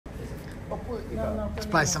Let's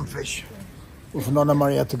buy some fish with Nonna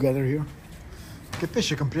Maria together here. Che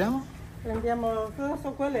pesce compriamo? Prendiamo, cosa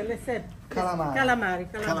sono quelle? Le seppe? Calamari.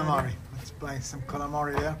 Calamari. Let's buy some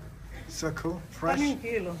calamari there. So cool, fresh. Fammi un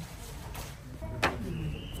chilo.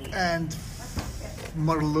 And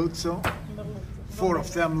merluzzo. 4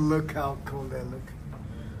 of them, look how cool they look.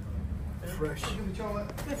 Fresh.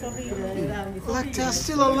 Like they're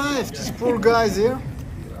still alive, these poor guys here.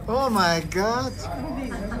 Oh my god.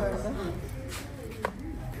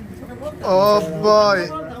 Oh boy.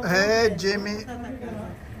 Hey Jimmy.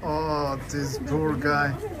 Oh, this poor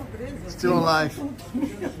guy. Still alive.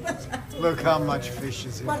 Look how much fish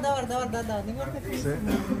is here. Guarda.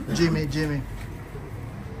 See? Jimmy.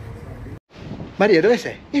 Maria, dove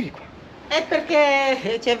sei? Vieni qua. È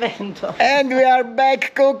perché c'è vento. And we are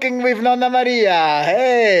back cooking with Nonna Maria.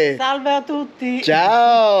 Hey! Salve a tutti.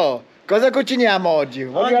 Ciao! Cosa cuciniamo oggi?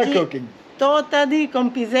 What you are Oggi cooking? totadi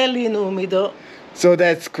con piselli in umido. So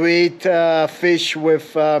that's squid fish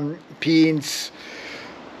with beans.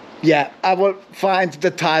 Yeah, I will find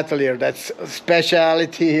the title here. That's a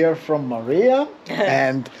speciality here from Maria.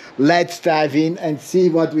 And let's dive in and see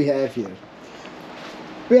what we have here.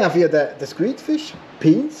 We have here the squid fish,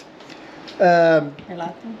 beans.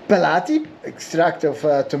 Pelati, extract of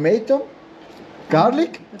tomato,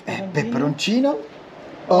 garlic, peperoncino,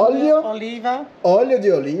 olio di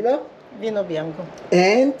oliva, vino bianco.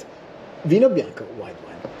 and vino bianco, white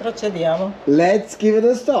wine. Procediamo. Let's give it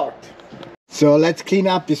a start. So let's clean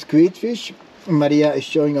up the squid fish. Maria is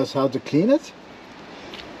showing us how to clean it.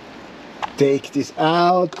 Take this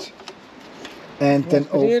out and then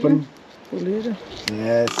open. Pulire.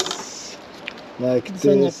 Yes, like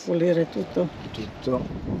Bisogna this. pulire tutto.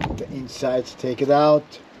 The inside, take it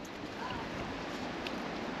out.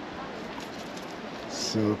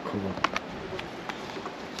 So cool.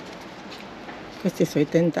 Questi sono i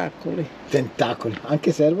tentacoli. Tentacoli,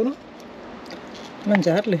 anche servono?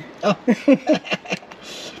 Mangiarli. Oh.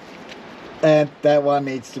 And that one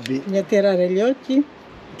needs to be Bisogna attirare gli occhi.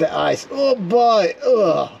 the eyes. Oh boy,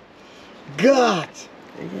 oh God.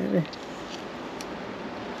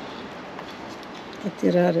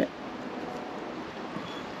 Attirare.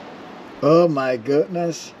 Oh my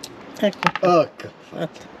goodness. Ecco, Okay.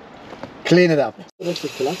 fatto. Clean it up.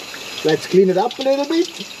 Let's clean it up a little bit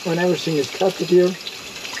when everything is cut here.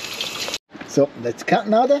 So let's cut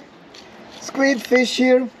now the squid fish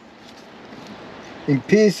here in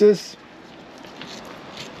pieces.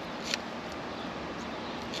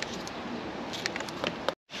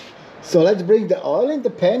 So let's bring the oil in the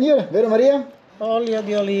pan here, vero Maria? Olio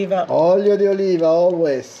di oliva. Olio di oliva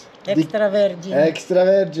always. Extravergine.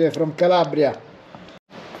 Extravergine from Calabria.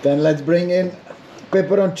 Then let's bring in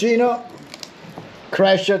peperoncino,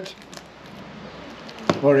 crash it.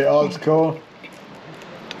 Very old school.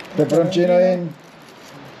 Peperoncino in.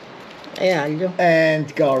 E aglio.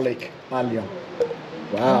 And garlic, aglio.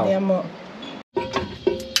 Wow. Andiamo.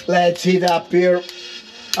 Let's heat up here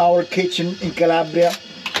our kitchen in Calabria.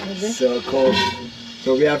 So cool.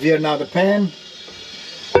 So we have here now the pan.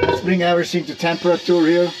 Let's bring everything to temperature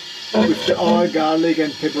here with the oil, garlic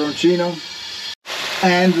and peperoncino.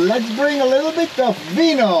 And let's bring a little bit of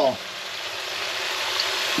vino.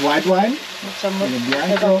 White wine. Facciamo Vino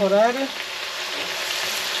bianco. evaporare.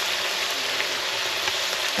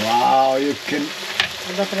 Wow, you can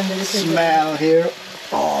Vado a prendere smell here.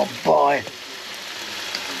 Oh boy.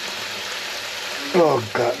 Oh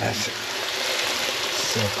goodness.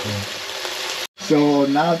 So cool. So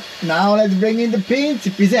now let's bring in the beans, I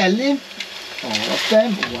piselli. All of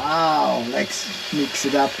them. Wow. Let's mix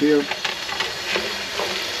it up here.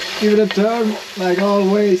 Give it a turn like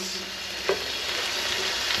always.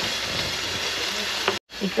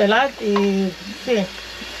 I pelati, sì.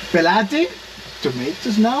 Pelati,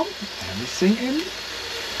 tomatoes now, everything in.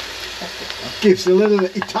 Gives a little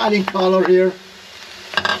Italian color here.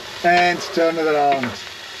 And turn it around.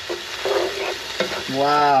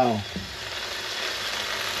 Wow.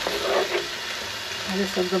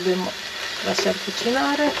 Adesso dobbiamo lasciar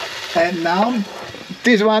cucinare. And now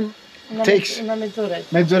this one takes Una mezz'oretta.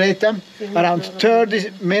 mezz'oretta, around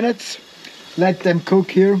 30 minutes. Let them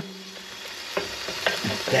cook here.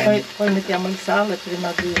 Poi mettiamo il sale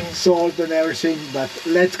prima di... Salt and everything, but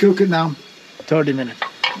let's cook it now. 30 minutes.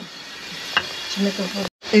 Ci metto un po'.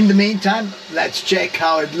 In the meantime, let's check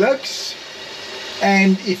how it looks.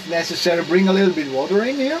 And if necessary, bring a little bit water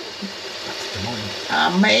in here.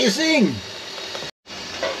 Amazing!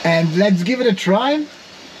 And let's give it a try.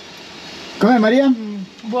 Come Maria?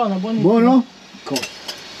 Buono, buonissimo. Buono? Cool.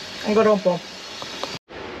 Ancora un po'.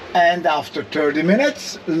 And after 30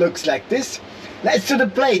 minutes, looks like this. Let's do the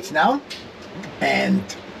plates now. And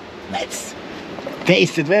Let's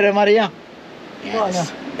taste it, vero Maria? Buono.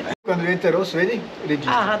 Quando diventa rosso, vedi?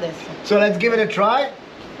 Regista. Ah, adesso. So let's give it a try.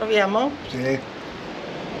 Proviamo? Sì.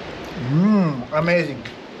 Amazing.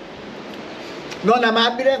 Non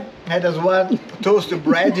amabile, had as well toasted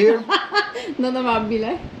bread here. Non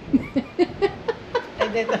amabile. Hai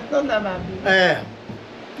detto non da Maria.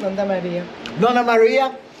 Non da Maria. Nonna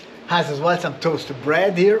Maria has as well some toasted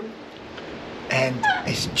bread here. And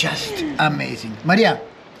it's just amazing. Maria,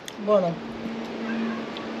 Buono.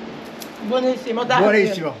 Buonissimo, dai.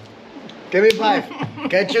 buonissimo. Give me 5.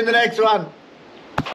 Catch you in the next one.